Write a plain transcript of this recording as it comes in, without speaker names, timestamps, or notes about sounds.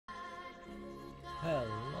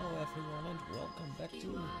welcome back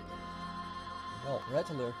to, well, Red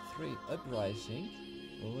Alert 3 Uprising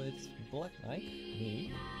with Black Knight,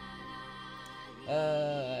 me.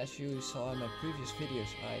 As you saw in my previous videos,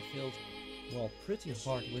 I failed, well, pretty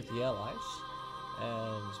hard with the allies.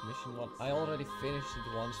 And mission 1, I already finished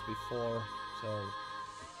it once before, so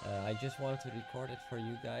I just wanted to record it for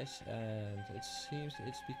you guys, and it seems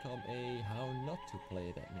it's become a how not to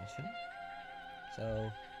play that mission.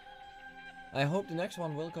 So I hope the next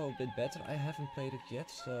one will go a bit better. I haven't played it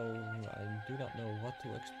yet, so I do not know what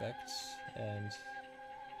to expect, and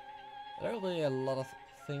there will be a lot of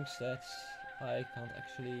things that I can't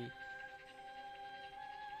actually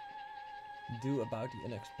do about the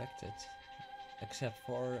unexpected, except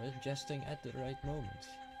for adjusting at the right moment.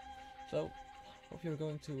 So hope you're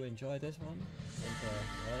going to enjoy this one, and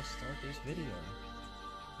let's start this video.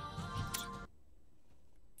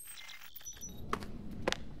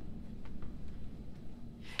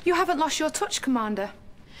 You haven't lost your touch, Commander.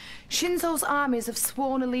 Shinzo's armies have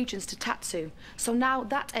sworn allegiance to Tatsu, so now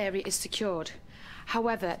that area is secured.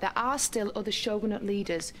 However, there are still other shogunate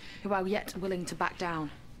leaders who are yet willing to back down.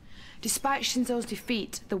 Despite Shinzo's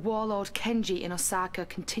defeat, the warlord Kenji in Osaka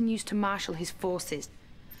continues to marshal his forces.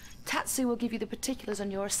 Tatsu will give you the particulars on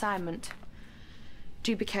your assignment.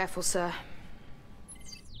 Do be careful, sir.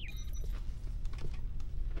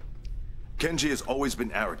 Kenji has always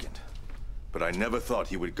been arrogant, but I never thought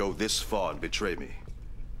he would go this far and betray me.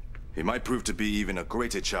 He might prove to be even a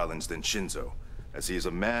greater challenge than Shinzo, as he is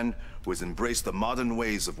a man who has embraced the modern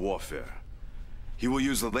ways of warfare. He will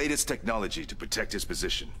use the latest technology to protect his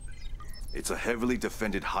position. It's a heavily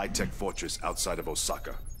defended high-tech fortress outside of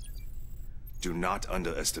Osaka. Do not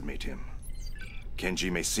underestimate him.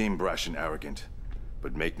 Kenji may seem brash and arrogant,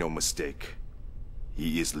 but make no mistake,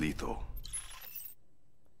 he is lethal.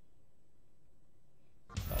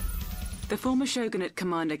 The former shogunate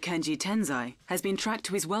commander Kenji Tenzai has been tracked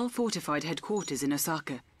to his well-fortified headquarters in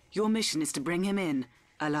Osaka. Your mission is to bring him in,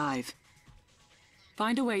 alive.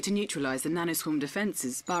 Find a way to neutralize the nanoswarm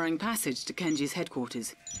defenses barring passage to Kenji's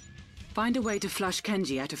headquarters. Find a way to flush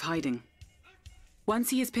Kenji out of hiding. Once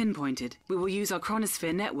he is pinpointed, we will use our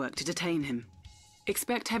chronosphere network to detain him.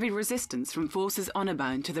 Expect heavy resistance from forces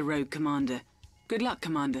honor-bound to the rogue commander. Good luck,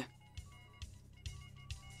 Commander.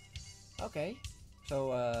 Okay,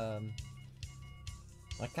 so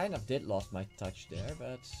I kind of did lost my touch there,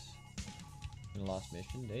 but in the last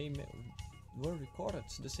mission they were recorded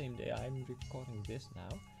the same day I'm recording this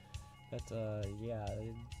now. But yeah,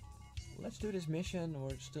 let's do this mission.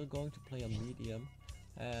 We're still going to play on medium,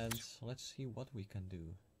 and let's see what we can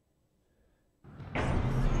do.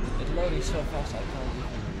 It's loading so fast I can't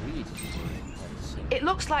even read. It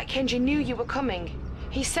looks like Kenji knew you were coming.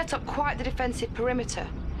 He set up quite the defensive perimeter.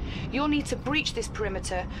 You'll need to breach this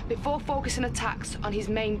perimeter before focusing attacks on his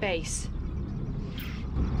main base.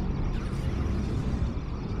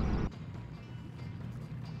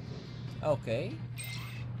 Okay.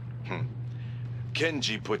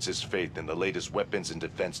 Kenji puts his faith in the latest weapons and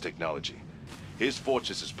defense technology. His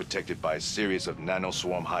fortress is protected by a series of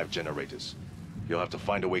nanoswarm hive generators. You'll have to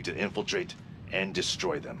find a way to infiltrate and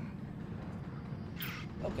destroy them.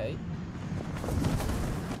 Okay.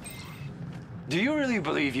 Do you really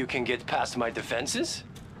believe you can get past my defenses?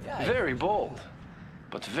 Yeah. Very bold,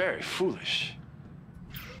 but very foolish.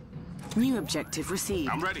 New objective received.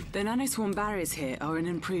 I'm ready. The nanoswarm barriers here are an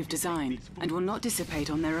improved design and will not dissipate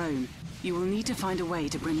on their own. You will need to find a way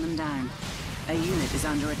to bring them down. A unit is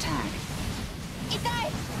under attack.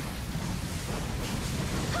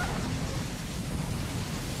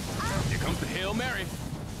 Here comes the Hail Mary.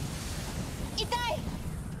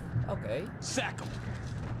 Okay. Sack him.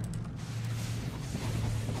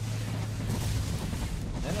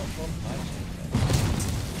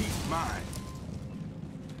 He's mine.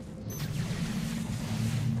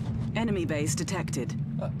 Enemy base detected.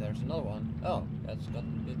 Oh, there's another one. Oh, that's got a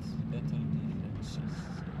bit better defenses.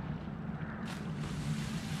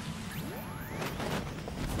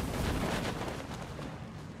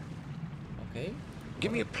 Okay.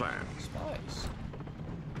 Give me a plan. Spies.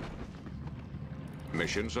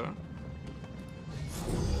 Mission, sir?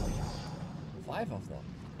 5 of them.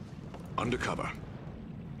 Undercover.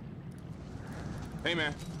 Hey,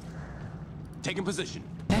 man. Taking position.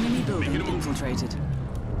 Enemy building Making a move. infiltrated.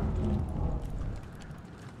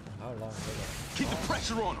 How long will it? Keep the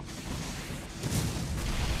pressure on him.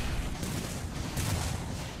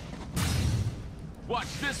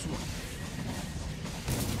 Watch this one.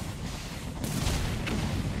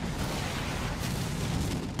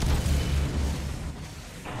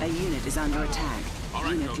 A unit is under attack. All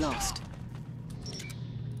right, Unit Coach. lost.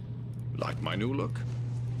 Like my new look?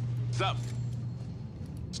 What's up?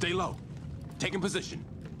 Stay low. Taking position.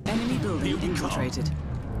 Enemy building Here we come. infiltrated.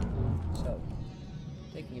 So,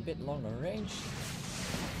 taking a bit longer range.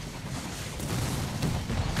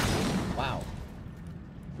 Wow.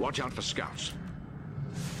 Watch out for scouts.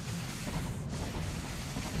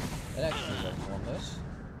 It actually works wonders.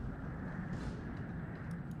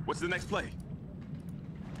 What's the next play?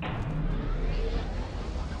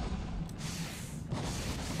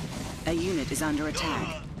 A unit is under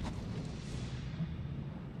attack.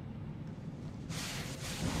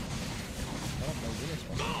 One of my units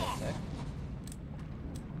was under attack.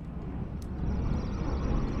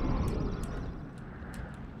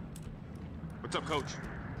 What's up, coach?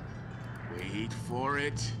 Wait for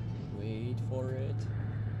it. Wait for it.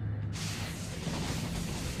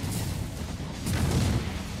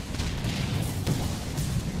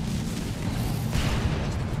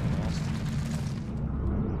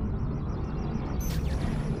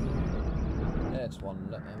 That's one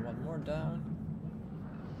more down.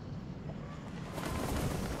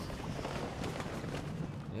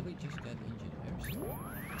 Did we just get engineers?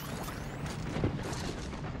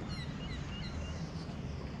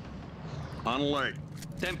 On alert.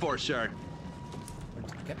 10-4, sir. Where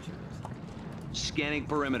did we capture it? Scanning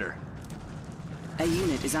perimeter. A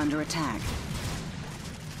unit is under attack.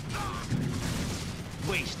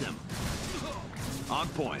 Waste them. On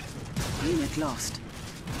point. Unit lost.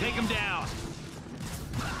 Take them down.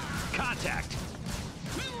 Contact.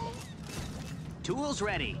 Tools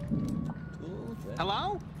ready. Tools ready.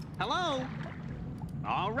 Hello? Hello?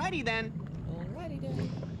 Alrighty then. Alrighty then.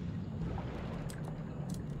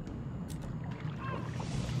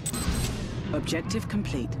 Objective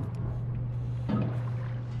complete.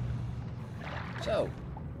 So,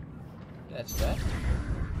 that's that.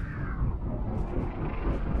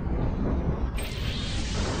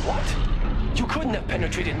 What? You couldn't have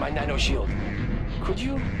penetrated my nano shield. Could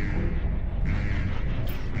you?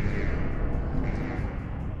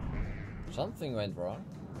 Something went wrong.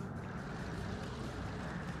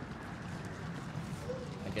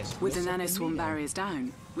 I guess With the missed something nanoswarm medium. barriers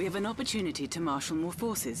down, we have an opportunity to marshal more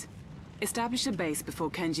forces. Establish a base before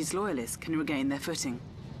Kenji's loyalists can regain their footing.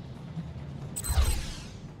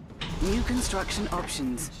 New construction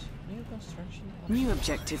options. New construction. New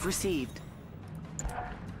objective received.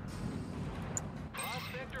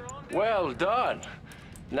 Well done.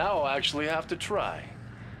 Now I actually have to try.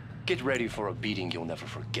 Get ready for a beating you'll never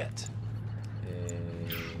forget.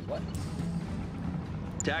 What?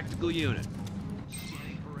 Tactical unit.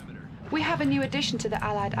 We have a new addition to the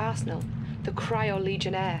Allied arsenal, the Cryo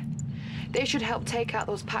Legionnaire. They should help take out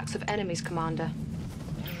those packs of enemies, Commander.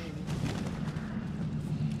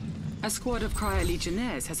 A squad of Cryo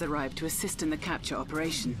Legionnaires has arrived to assist in the capture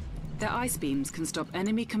operation. Their ice beams can stop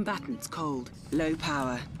enemy combatants cold. Low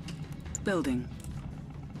power. Building.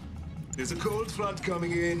 There's a cold front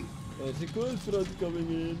coming in. There's a cold front coming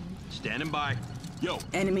in. Standing by. Yo,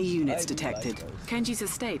 Enemy units I do detected. like those. Kenji's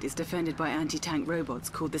estate is defended by anti-tank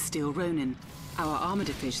robots called the Steel Ronin. Our armor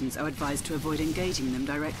divisions are advised to avoid engaging them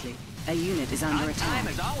directly. A unit is under On time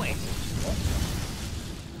attack. as always.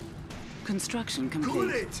 Construction Cool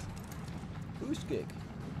complete. it! Boost kick.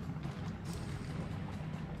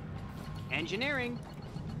 Engineering.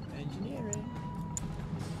 Engineering.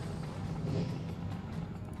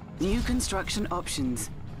 New construction options.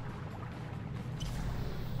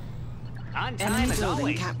 On time Enemy as building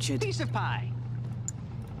always. captured. Piece of pie.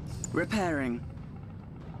 Repairing.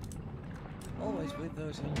 Always with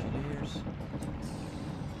those engineers.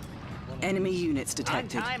 Enemy units On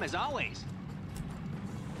detected. time as always.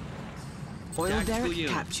 Oil Tactical derrick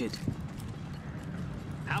unit. captured.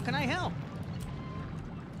 How can I help?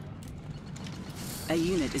 A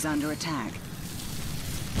unit is under attack.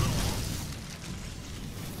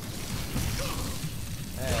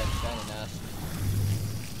 That's kinda nasty.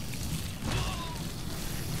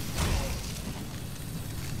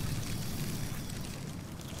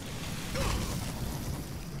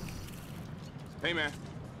 hey man.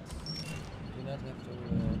 Do not have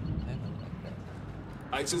to hang on like that.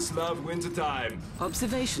 I just love wintertime.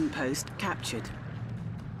 Observation post captured.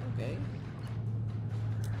 Okay.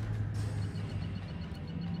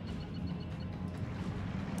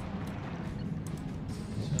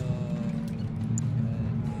 So,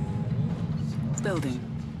 Building.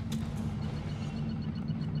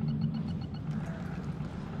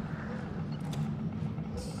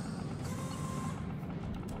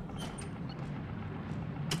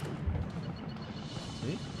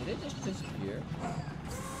 Did it just disappear?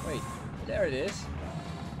 Wait, there it is.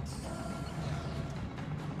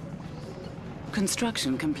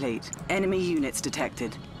 Construction complete. Enemy units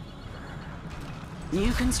detected.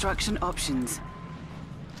 New construction options.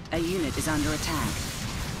 A unit is under attack.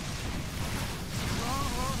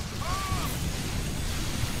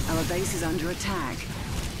 Our base is under attack.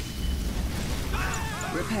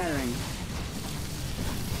 Repairing.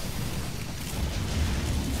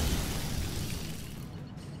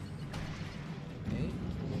 Okay.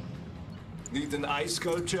 Need an ice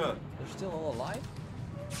sculpture? They're still all alive?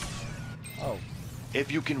 Oh.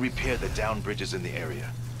 If you can repair the down bridges in the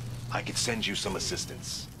area, I could send you some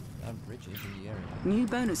assistance. Down bridges in the area. New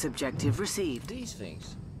bonus objective received. These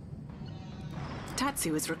things.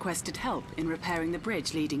 Tatsu has requested help in repairing the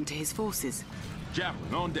bridge leading to his forces.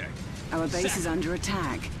 Javelin on deck. Our base is under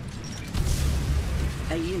attack.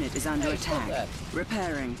 A unit is under Hey, stop attack. that.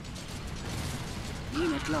 Repairing.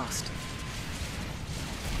 Unit lost.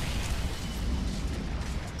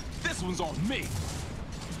 This one's on me.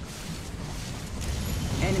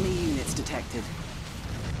 Enemy units detected.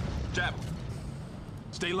 Javelin.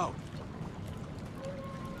 Stay low.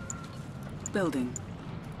 Building.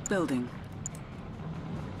 Building.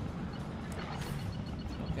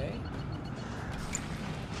 Okay.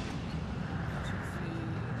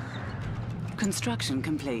 Construction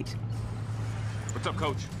complete. What's up,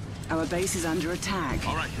 Coach? Our base is under attack.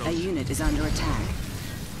 All right, Coach. A unit is under attack.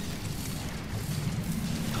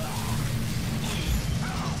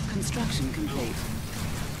 Construction complete.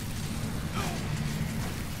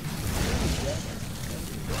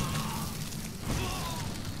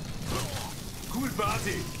 Cool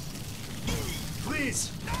party.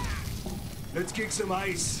 Please. Let's kick some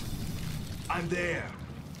ice. I'm there.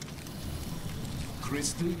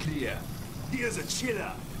 Crystal clear. Here's a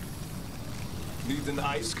chiller. Need an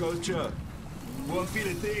ice sculpture? Won't feel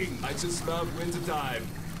a thing. I just love wintertime.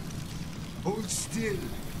 Hold still.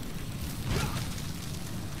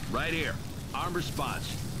 Right here. Arm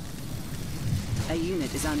response. A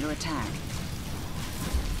unit is under attack.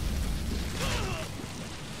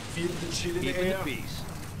 Feel the chill in the Keeping air? the peace.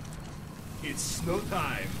 It's snow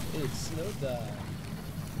time. It's snow time.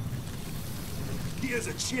 Here's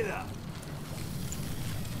a chiller.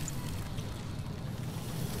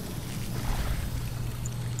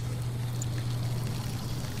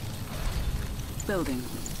 Building.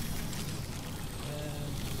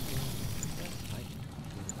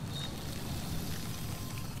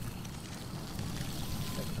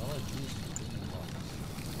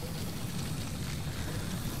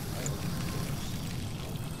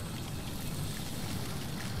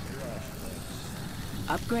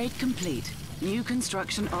 Upgrade complete. New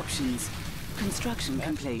construction options. Construction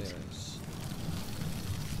complete.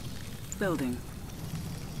 Building.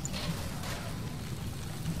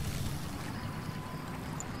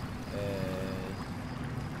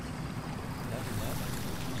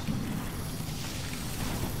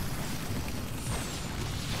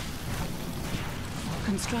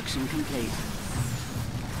 Construction complete.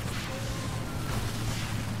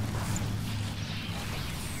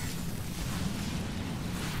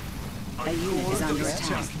 A unit is under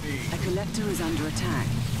attack. A collector is under attack.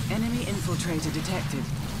 Enemy infiltrator detected.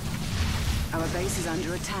 Our base is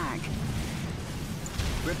under attack.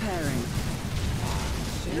 Repairing.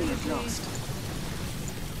 Unit lost.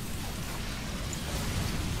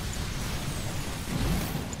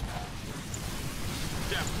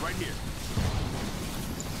 Javelin, right here.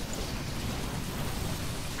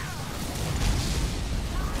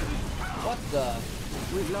 What the?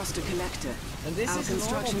 We've lost a collector. And this Our is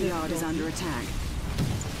construction normal yard is under attack.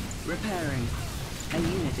 Repairing. A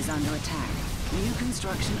unit is under attack. New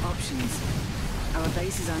construction options. Our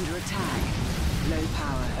base is under attack. Low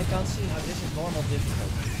power. I can't see how this is normal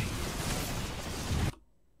difficulty.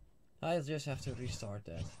 I'll just have to restart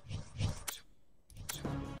that.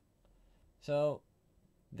 So,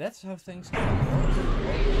 that's how things can work.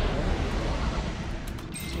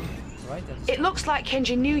 Right? It looks like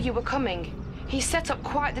Kenji knew you were coming. He set up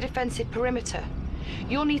quite the defensive perimeter.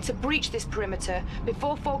 You'll need to breach this perimeter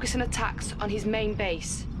before focusing attacks on his main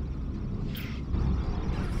base.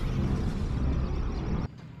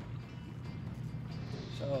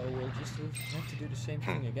 So we'll just have to do the same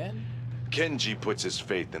thing again? Kenji puts his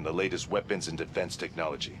faith in the latest weapons and defense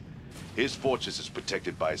technology. His fortress is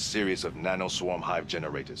protected by a series of nanoswarm hive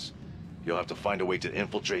generators. You'll have to find a way to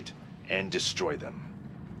infiltrate and destroy them.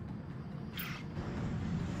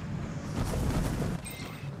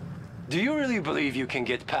 Do you really believe you can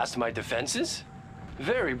get past my defenses?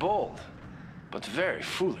 Very bold, but very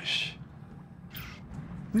foolish.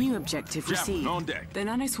 New objective Javelin received. on deck. The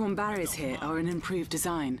nanoswarm barriers here are an improved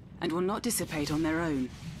design and will not dissipate on their own.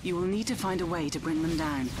 You will need to find a way to bring them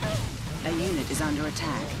down. A unit is under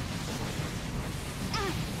attack.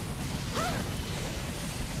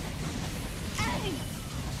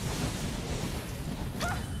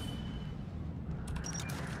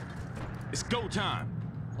 go time.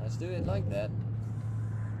 Let's do it like that.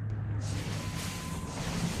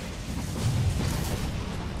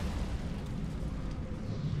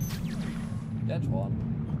 That's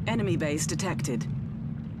one. Enemy base detected.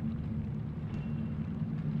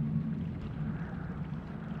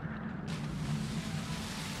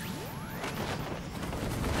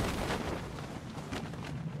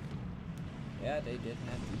 Yeah, they did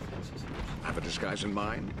have defenses. Have a disguise in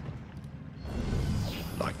mind?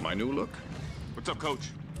 Like my new look? What's up, Coach?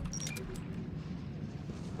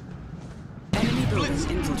 Enemy buildings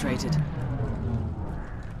infiltrated.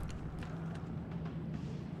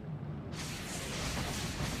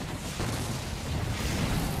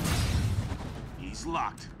 He's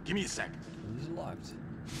locked. Give me a second. He's locked.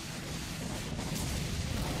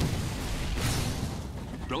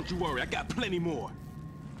 Don't you worry, I got plenty more.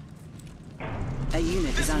 A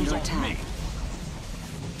unit is under attack. Me.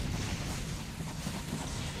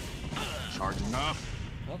 Charging up.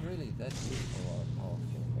 Not really that useful or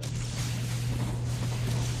powerful, but...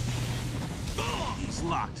 He's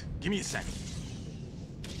locked. Give me a second.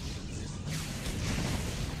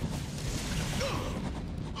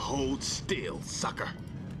 Hold still, sucker.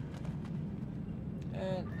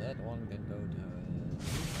 And that one can go to...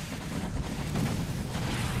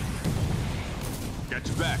 Got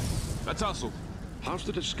your back. Let's hustle. How's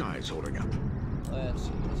the disguise holding up? Let's see,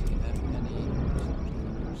 does he have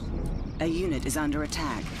any... A unit is under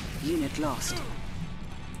attack. Unit lost.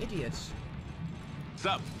 Idiots. What's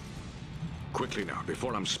up? Quickly now,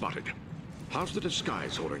 before I'm spotted. How's the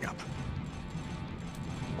disguise holding up?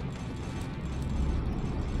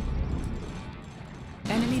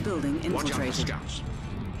 Enemy building Watch out for infiltrated. scouts.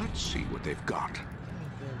 Let's see what they've got.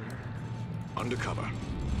 Undercover.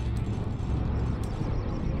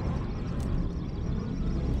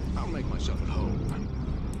 I'll make myself at home.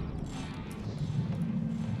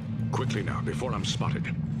 Quickly now, before I'm spotted.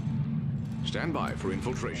 Stand by for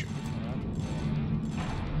infiltration.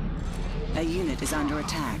 A unit is under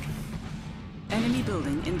attack. Enemy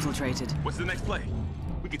building infiltrated. What's the next play?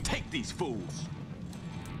 We can take these fools.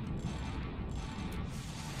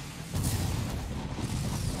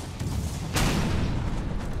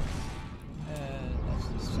 And that's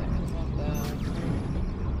the second one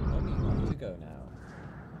down. Only one to go now.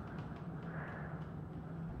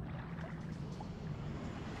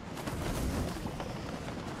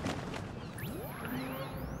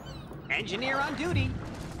 Engineer on duty.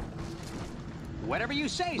 Whatever you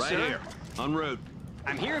say, Right sir. here. En route.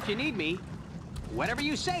 I'm here if you need me. Whatever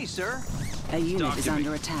you say, sir. A unit Talk is to me.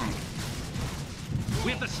 under attack.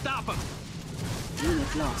 We have to stop him.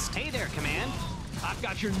 Unit lost. Hey there, Command. I've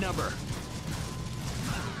got your number.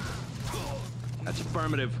 That's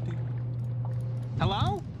affirmative.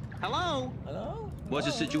 Hello? Hello? Hello? What's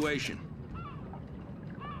the Hello? situation?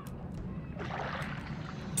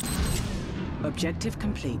 Objective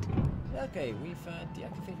complete. Okay, we've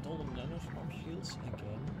deactivated all the nanoswarm shields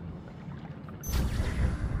again.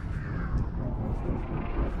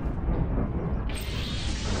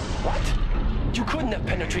 What? You couldn't have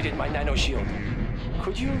penetrated my nano shield.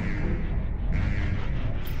 Could you?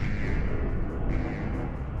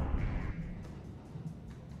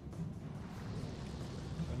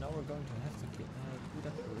 So now we're going to have to put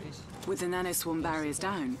up a race. With the nanoswarm barriers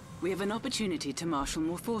down, we have an opportunity to marshal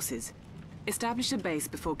more forces. Establish a base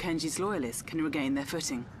before Kenji's loyalists can regain their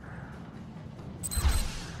footing.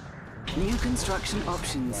 New construction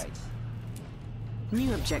options. Right.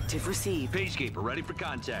 New objective received. Peacekeeper, ready for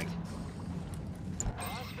contact.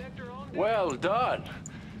 Well done.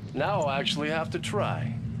 Now I actually have to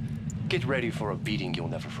try. Get ready for a beating you'll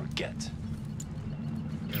never forget.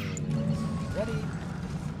 Ready?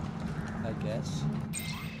 I guess.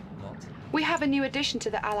 Not. We have a new addition to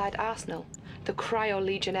the Allied arsenal, the Cryo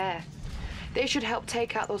Legionnaire. They should help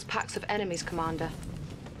take out those packs of enemies, Commander.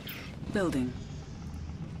 Building.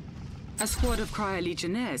 A squad of Cryo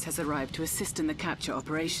Legionnaires has arrived to assist in the capture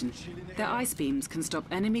operation. Their ice beams can stop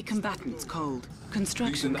enemy combatants cold.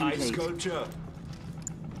 Construction Decent ice complete. sculpture.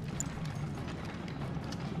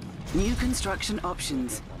 New construction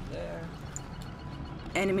options. There.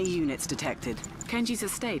 Enemy units detected. Kenji's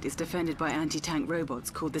estate is defended by anti-tank robots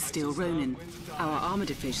called the Steel Ronin. Our armor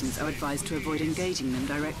divisions are advised to avoid engaging them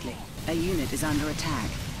directly. A unit is under attack.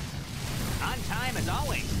 On time as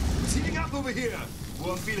always. Heating up over here.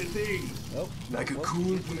 Won't feel a thing. Oh, Like a what's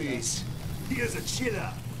cool the- breeze. Here's a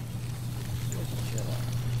chiller. Here's a chiller.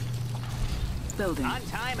 Building. On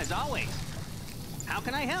time as always. How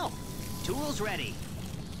can I help? Tools ready.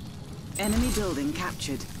 Enemy building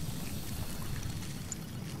captured.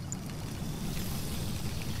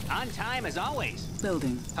 On time as always.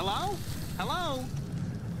 Building. Hello? Hello?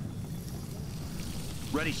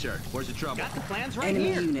 Ready, sir. Where's the trouble? Got the plans right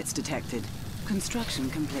Enemy here. units detected. Construction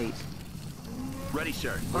complete. Ready,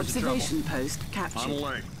 sir. Where's Observation post the trouble? captured. On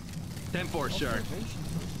alert. 10-4, sir.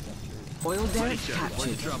 Oil Ready, derrick sir. Where's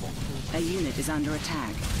captured. the trouble? A unit is under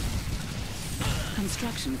attack.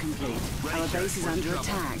 Construction complete. Ready, Our sir. base is Where's the under trouble?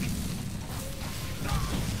 attack.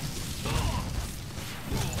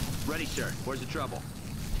 Ready, sir. Where's the trouble?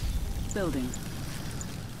 Building.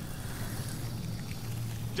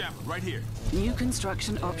 Jab, right here. New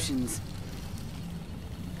construction options.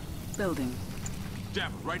 Building.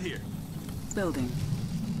 Jab, right here. Building.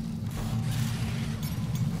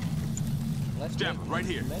 Let's Jab, make right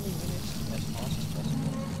here. many units as fast as possible.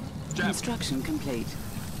 Jab, Construction complete.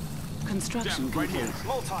 Construction Jab, right complete. here.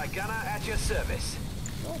 Multi-gunner at your service.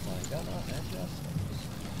 Oh my god, not adjust.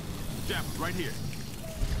 Jab, right here.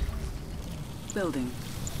 Building.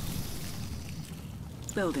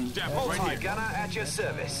 Building. Jab, right here. Multi-gunner at your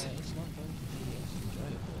service. It's not going to be as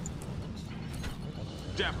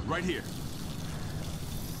enjoyable. Jab, right here.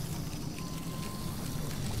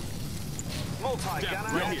 Multi-gunner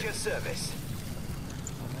right at here. your service.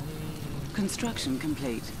 Construction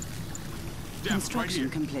complete. Jab, right Construction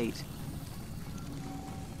here. complete.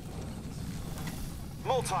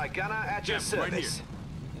 Multi-gunner at your Jab, right service.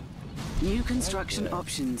 New construction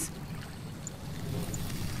options.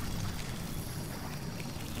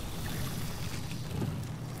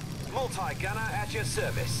 Multi-gunner at your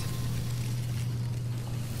service.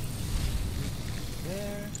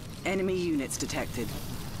 There. Enemy units detected.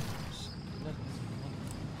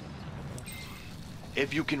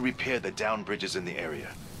 If you can repair the down bridges in the area,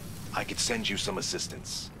 I could send you some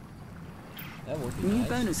assistance. That would be New nice.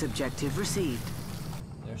 bonus objective received.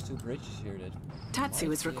 There's two bridges here that... Tatsu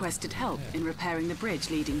might has be requested able to help repair. in repairing the bridge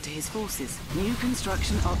leading to his forces. New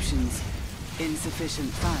construction options. Insufficient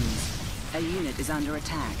funds. A unit is under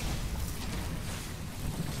attack.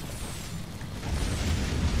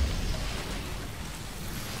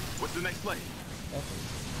 What's the next play? Okay.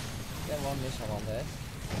 Get one missile on that.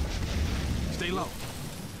 Stay low.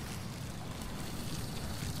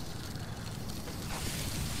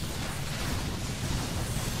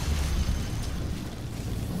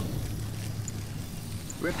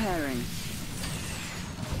 Repairing.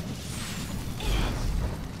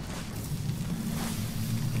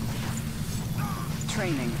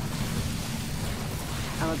 Training.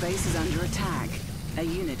 Our base is under attack. A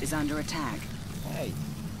unit is under attack. Hey.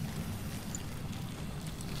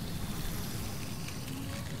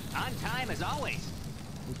 On time as always.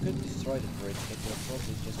 We could destroy the bridge, but we'll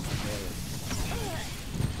probably just repair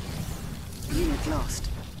it. Unit lost.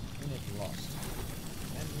 Unit lost.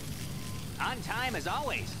 On time as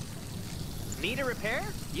always. Need a repair?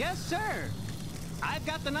 Yes, sir. I've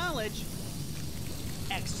got the knowledge.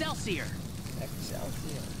 Excelsior.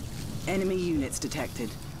 Excelsior. Enemy units detected.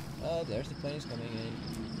 Oh, there's the planes coming in.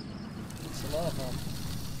 It's a lot of them.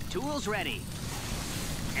 Tools ready.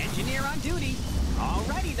 Engineer on duty.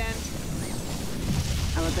 Alrighty then.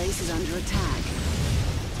 Our base is under attack.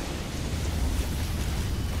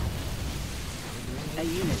 A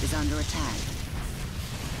unit is under attack.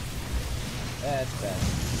 That's bad.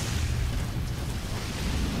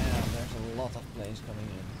 Yeah, there's a lot of planes coming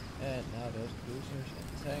in. And now those cruisers and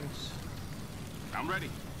tanks. I'm ready.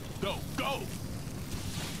 Go, go!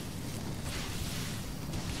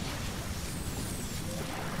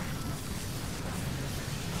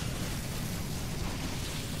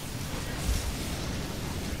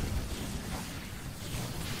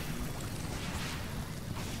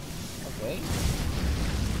 Okay.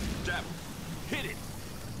 Jab. Hit it.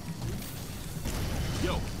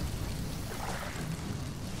 Yo.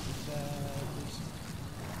 This,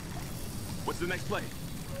 What's the next play?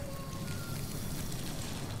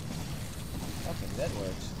 okay, that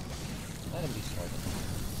works. Let him destroy them.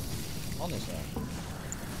 On his own.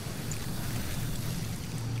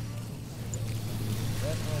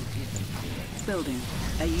 That one even. Building.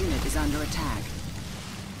 A unit is under attack.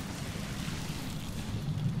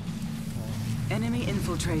 Enemy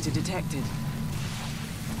infiltrator detected.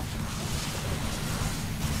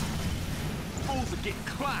 Fools are getting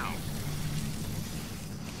clowned.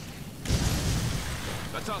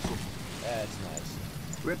 That's hustle. That's nice.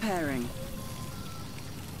 Repairing.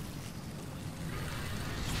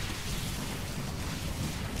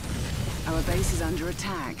 Our base is under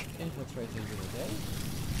attack. Infiltrating unit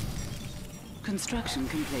A. Construction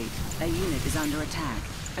complete. A unit is under attack.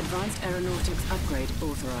 Advanced aeronautics upgrade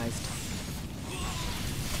authorized.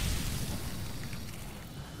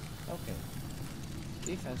 Okay.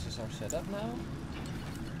 Defenses are set up now.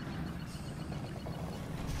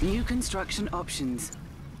 New construction options.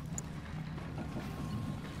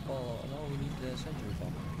 Well, well, no, we need the sentry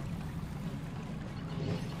bomber.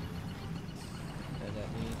 Okay, that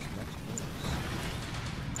needs max bullets.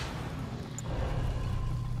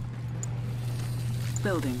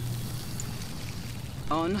 Building.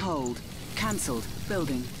 On hold. Cancelled.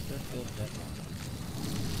 Building. Just build that one.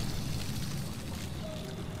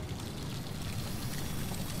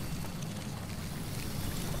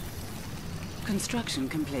 Construction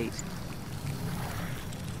complete.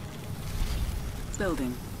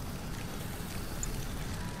 Building.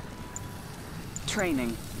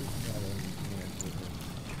 Training.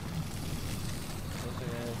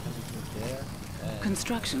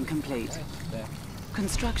 Construction complete.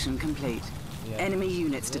 Construction complete. Enemy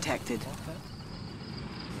units detected.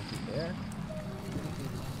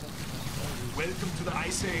 Welcome to the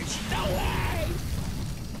Ice Age. No way!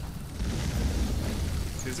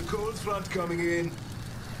 There's a cold front coming in.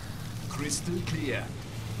 Crystal clear.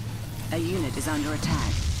 A unit is under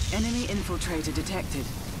attack. Enemy infiltrator detected.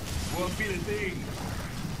 Won't feel a thing.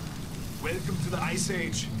 Welcome to the Ice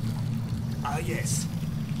Age. Ah, yes.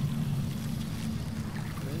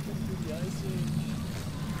 Welcome to the Ice Age.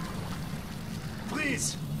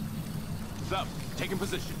 Please. What's up? Taking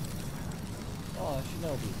position. Oh,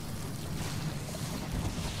 Shinobi.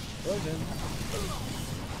 Frozen.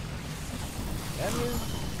 Can you?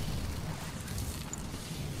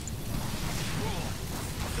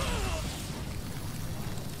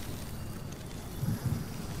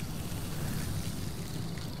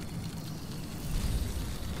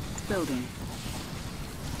 Building.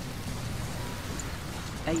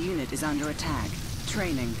 A unit is under attack.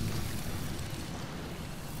 Training.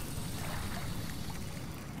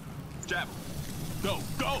 Jab. Go,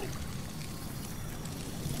 go!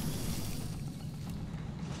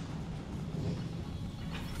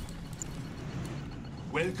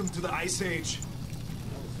 Welcome to the Ice Age.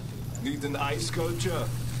 Need an ice sculpture?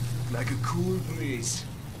 Like a cool breeze.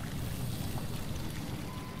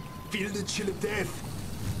 Feel the chill of death.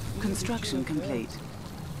 Construction complete.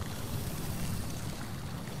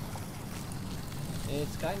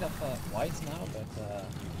 It's kind of white now, but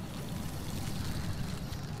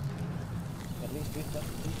at least we've got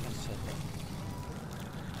the defense set up.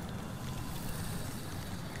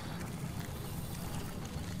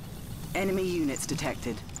 Enemy units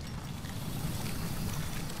detected.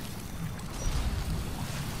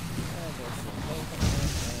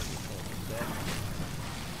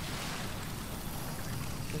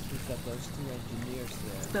 We've got those two engineers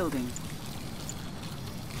there. Building.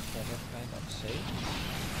 That are kind of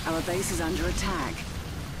safe. Our base is under attack.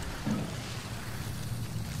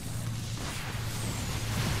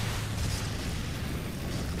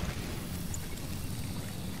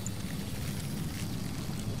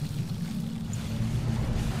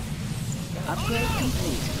 Upgrade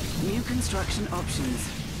complete. New construction options.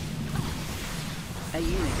 A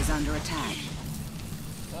unit is under attack.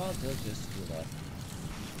 Oh, they'll just do that.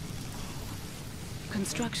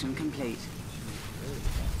 Construction complete.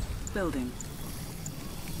 Building.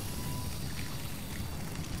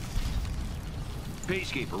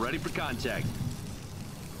 Peacekeeper, ready for contact.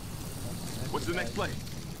 What's the next play?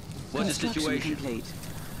 What's the Construction situation? complete.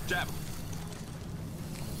 Jab.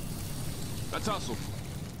 Let's hustle.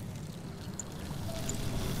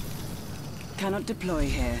 Cannot deploy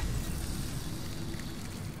here.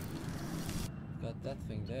 Got that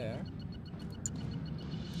thing there.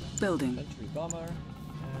 Building. Sentry bomber. And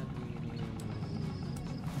we need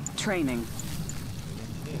Training.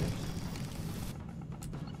 engineers.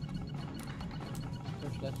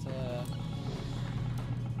 First, let's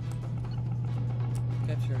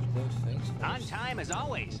capture those things first. On time as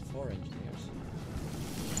always. 4 engineers.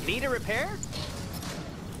 Need a repair?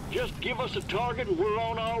 Just give us a target and we're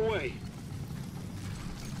on our way.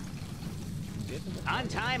 Give them a On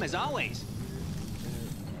time as always.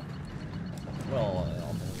 well,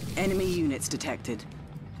 Enemy units detected.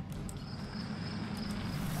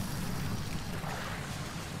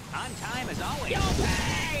 On time as always.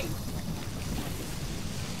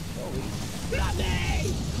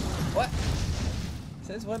 what?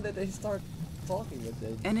 Since when did they start talking with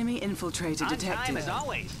them? Enemy infiltrator On detected. time as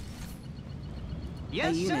always. A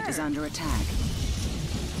Yes, unit is sir. under attack.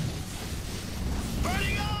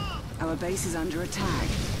 Burning up! Our base is under attack.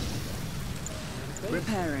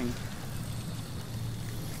 Repairing.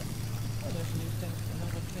 Oh, there's a new thing,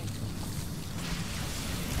 another thing.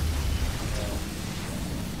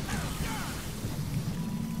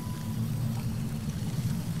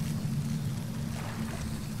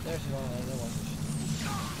 There's one other one.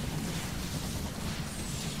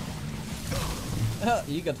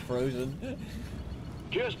 You got frozen.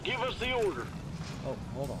 Just give us the order. Oh,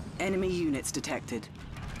 hold on. Enemy units detected.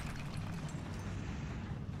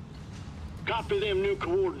 Copy them new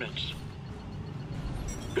coordinates.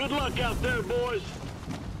 Good luck out there, boys.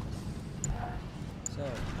 So,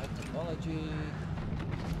 high technology.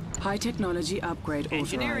 High technology upgrade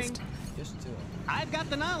Engineering. authorized. Just two. I've got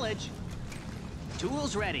the knowledge.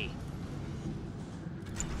 Tools ready.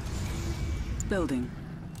 Building.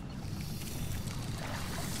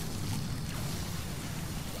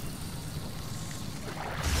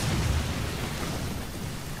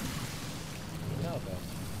 Now then.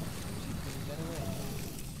 See if we can get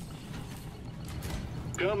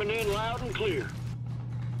away. Coming in loud and clear.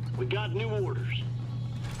 We got new orders.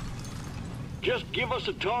 Just give us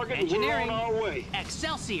a target and we're Engineering. on our way.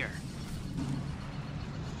 Excelsior.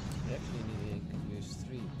 We actually need to use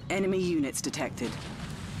 3. Enemy units detected.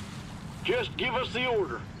 Just give us the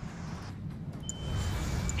order.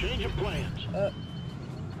 Change of plans.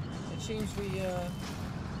 It seems we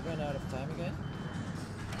ran out of time again.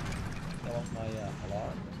 That was my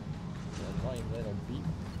alarm. The annoying little beep.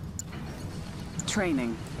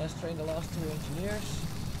 Training. Let's train the last 2 engineers.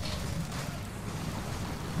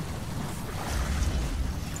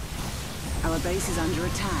 Our base is under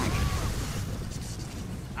attack.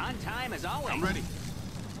 On time as always. I'm ready.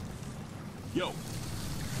 Yo.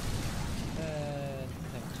 And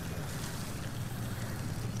thanks.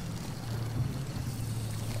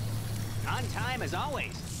 On time as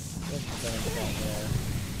always. Just going down there.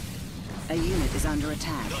 A unit is under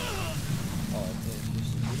attack. Oh, it is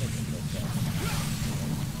just a unit that goes down.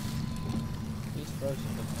 He's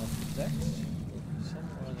frozen but not detect.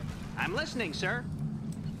 Somewhere. I'm listening, sir.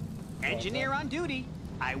 Engineer on duty.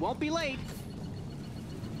 I won't be late.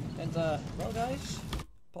 And well guys,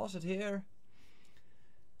 pause it here.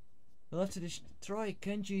 We'll have to destroy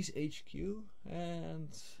Kenji's HQ and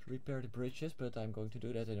repair the bridges, but I'm going to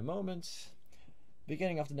do that in a moment.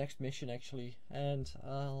 Beginning of the next mission actually, and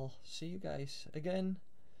I'll see you guys again.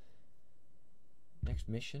 Next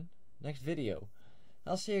mission, next video.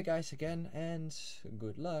 I'll see you guys again and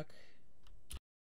good luck.